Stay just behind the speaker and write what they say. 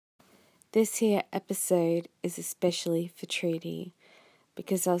This here episode is especially for Trudy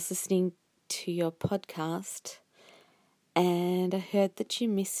because I was listening to your podcast and I heard that you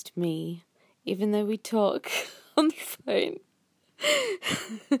missed me even though we talk on the phone.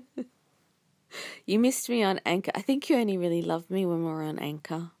 You missed me on Anchor. I think you only really love me when we're on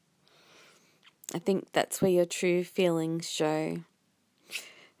Anchor. I think that's where your true feelings show.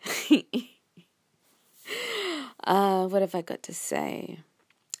 What have I got to say?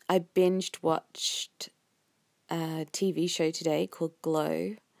 I watched a TV show today called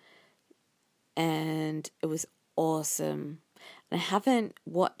Glow, and it was awesome. And I haven't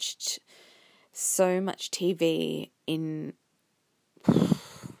watched so much TV in,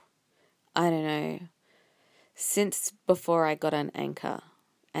 I don't know, since before I got on Anchor,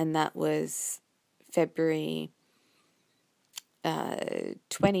 and that was February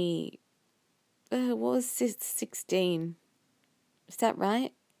 16? Is that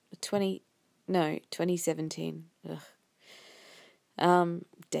right? 2017. Ugh.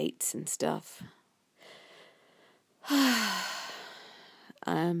 Dates and stuff.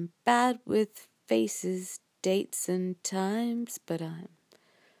 I'm bad with faces, dates and times, but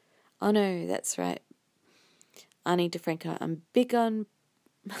oh no, that's right. Ani DeFranco, I'm big on...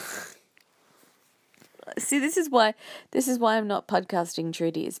 See, this is why I'm not podcasting,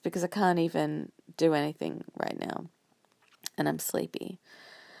 Trudy. It's because I can't even do anything right now. And I'm sleepy.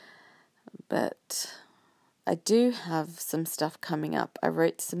 But I do have some stuff coming up. I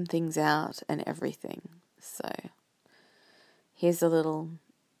wrote some things out and everything. So here's a little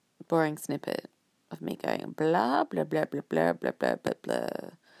boring snippet of me going blah, blah, blah, blah, blah, blah, blah, blah, blah.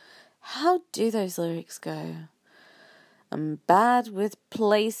 How do those lyrics go? I'm bad with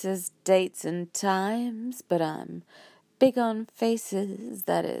places, dates, and times, but I'm big on faces,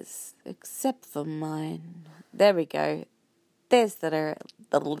 that is, except for mine. There we go. There's the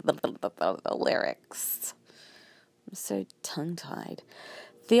lyrics. I'm so tongue-tied.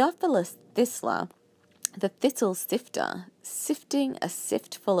 Theophilus Thistler, the thistle sifter, sifting a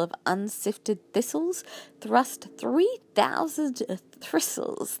sift full of unsifted thistles, thrust 3,000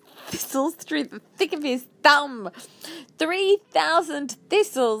 thistles through the thick of his thumb. 3,000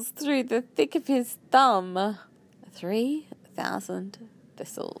 thistles through the thick of his thumb. 3,000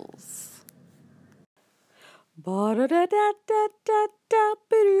 thistles. Coming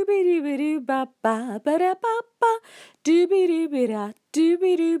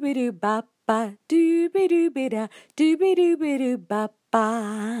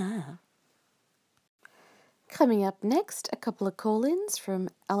up next, a couple of call-ins from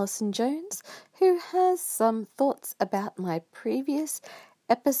Alison Jones, who has some thoughts about my previous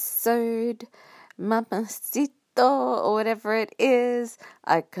episode, Mamacito, or whatever it is.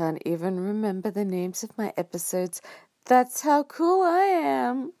 I can't even remember the names of my episodes. That's how cool I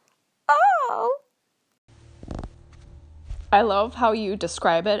am. Oh! I love how you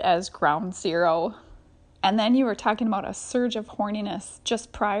describe it as ground zero. And then you were talking about a surge of horniness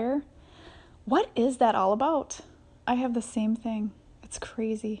just prior. What is that all about? I have the same thing. It's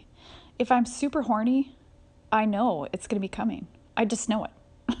crazy. If I'm super horny, I know it's going to be coming. I just know it.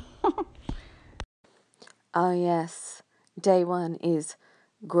 Oh yes, day one is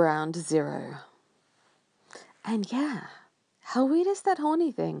ground zero. And yeah, how weird is that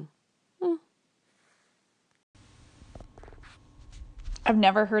horny thing? I've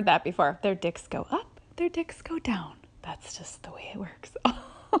never heard that before. Their dicks go up, their dicks go down. That's just the way it works.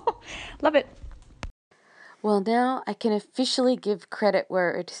 Love it. Well, now I can officially give credit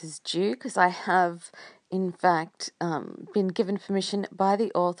where it is due, because I have, in fact, been given permission by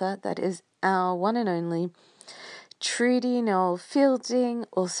the author, that is our one and only Trudy Noel Fielding,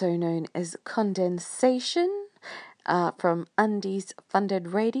 also known as Condensation, from Undies Funded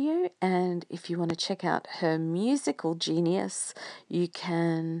Radio. And if you want to check out her musical genius, you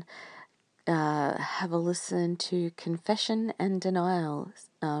can have a listen to Confession and Denial,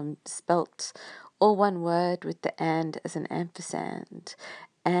 spelt all one word with the and as an ampersand.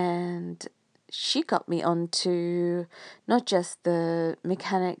 And she got me onto not just the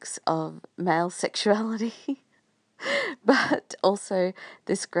mechanics of male sexuality, but also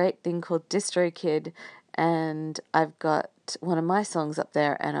this great thing called DistroKid. And I've got one of my songs up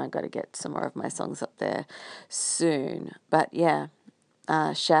there, and I've got to get some more of my songs up there soon. But yeah,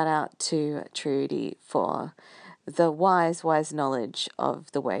 shout out to Trudy for the wise knowledge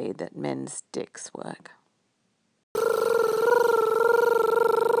of the way that men's dicks work.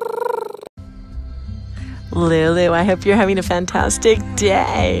 Lulu, I hope you're having a fantastic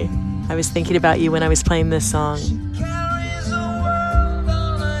day. I was thinking about you when I was playing this song.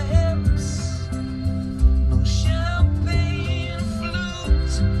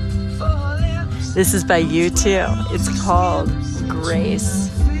 For This is by U2. It's called Grace.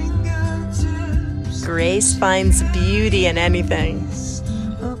 Grace finds beauty in anything.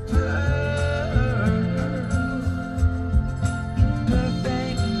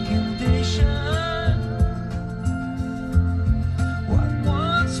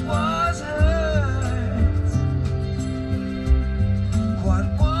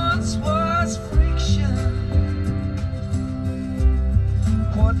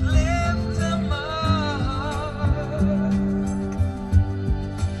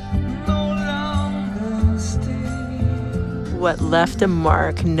 What left a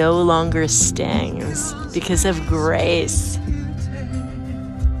mark no longer stings because of grace.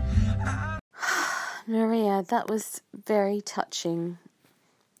 Maria, that was very touching.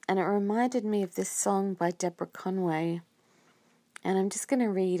 And it reminded me of this song by Deborah Conway. And I'm just going to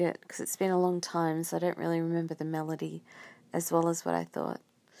read it because it's been a long time, so I don't really remember the melody as well as what I thought.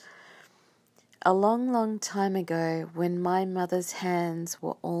 A long, long time ago, when my mother's hands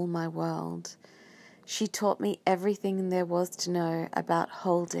were all my world, she taught me everything there was to know about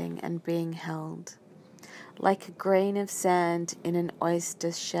holding and being held. Like a grain of sand in an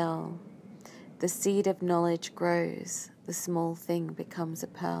oyster shell, the seed of knowledge grows, the small thing becomes a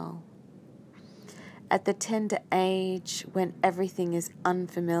pearl. At the tender age, when everything is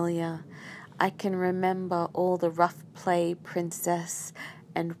unfamiliar, I can remember all the rough play princess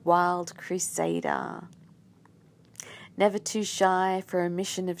and wild crusader. Never too shy for a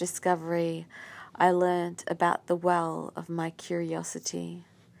mission of discovery, I learnt about the well of my curiosity.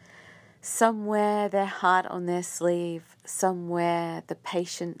 Some wear their heart on their sleeve, some wear the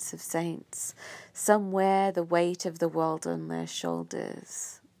patience of saints, some wear the weight of the world on their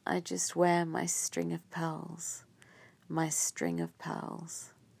shoulders. I just wear my string of pearls, my string of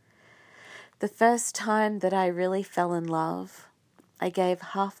pearls. The first time that I really fell in love, I gave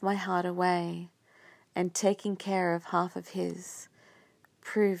half my heart away, and taking care of half of his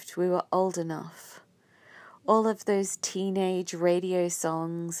proved we were old enough. All of those teenage radio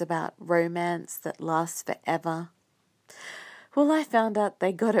songs about romance that lasts forever. Well, I found out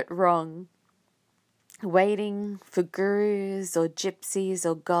they got it wrong. Waiting for gurus or gypsies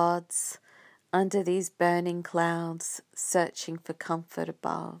or gods under these burning clouds, searching for comfort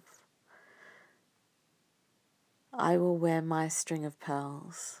above. I will wear my string of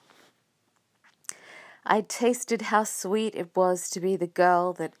pearls. I tasted how sweet it was to be the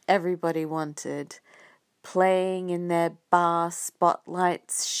girl that everybody wanted, playing in their bar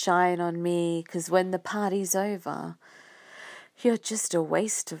spotlights shine on me, 'cause when the party's over, you're just a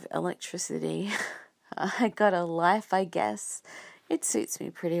waste of electricity. I got a life, I guess. It suits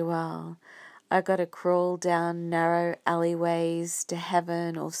me pretty well. I got to crawl down narrow alleyways to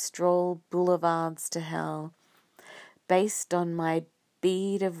heaven or stroll boulevards to hell, based on my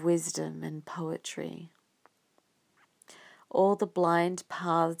bead of wisdom and poetry. All the blind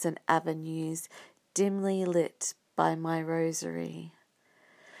paths and avenues dimly lit by my rosary.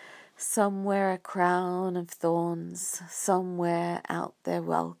 Some wear a crown of thorns, some wear out their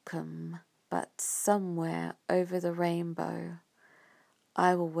welcome, but somewhere over the rainbow,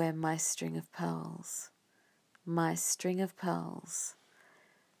 I will wear my string of pearls. My string of pearls.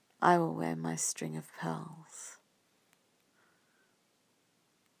 I will wear my string of pearls.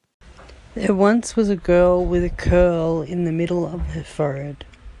 There once was a girl with a curl in the middle of her forehead.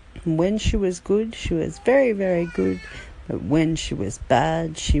 And when she was good, she was very, very good. But when she was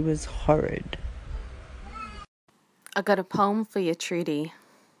bad, she was horrid. I got a poem for you, Trudy.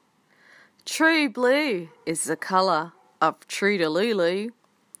 True blue is the colour of Trudalulu.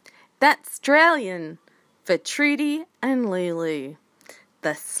 That's Australian for Trudy and Lulu, the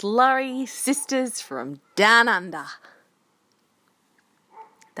slurry sisters from down under.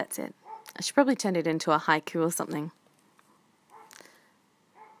 That's it. I should probably turn it into a haiku or something.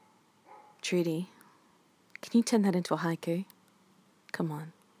 Trudy, can you turn that into a haiku? Come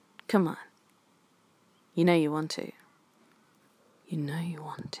on. Come on. You know you want to. You know you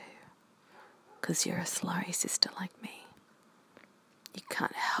want to. 'Cause you're a slurry sister like me. You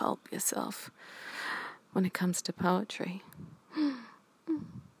can't help yourself when it comes to poetry.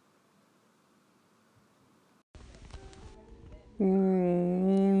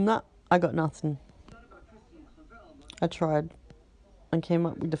 No, I got nothing. I tried. I came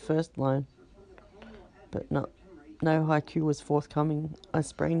up with the first line. But no haiku was forthcoming. I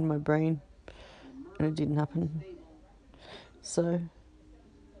sprained my brain and it didn't happen. So,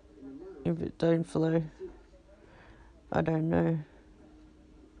 if it don't flow, I don't know.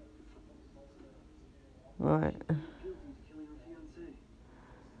 Right.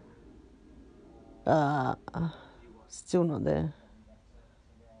 Still not there.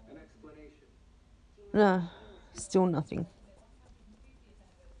 No, still nothing.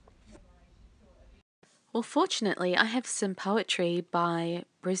 Well, fortunately, I have some poetry by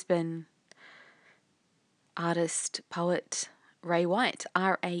Brisbane artist, poet Ray White,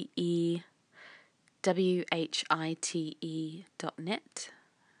 RAEWHITE.net.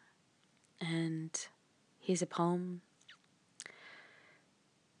 And here's a poem.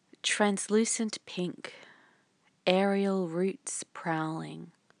 Translucent pink, aerial roots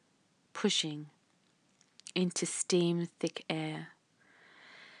prowling, pushing into steam-thick air,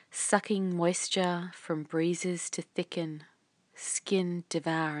 sucking moisture from breezes to thicken, skin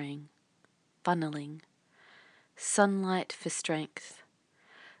devouring, funneling, sunlight for strength,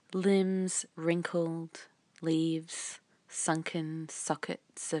 limbs wrinkled, leaves, sunken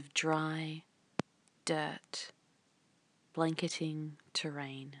sockets of dry dirt, blanketing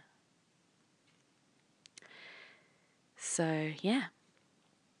terrain. So, yeah,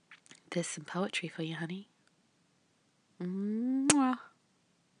 there's some poetry for you, honey. Mwah.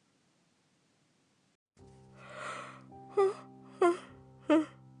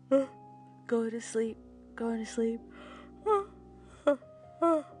 Go to sleep, go to sleep.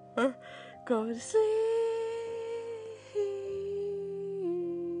 Go to sleep. You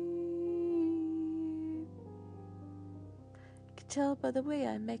can tell by the way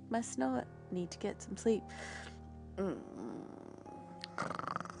I make my snort. Need to get some sleep.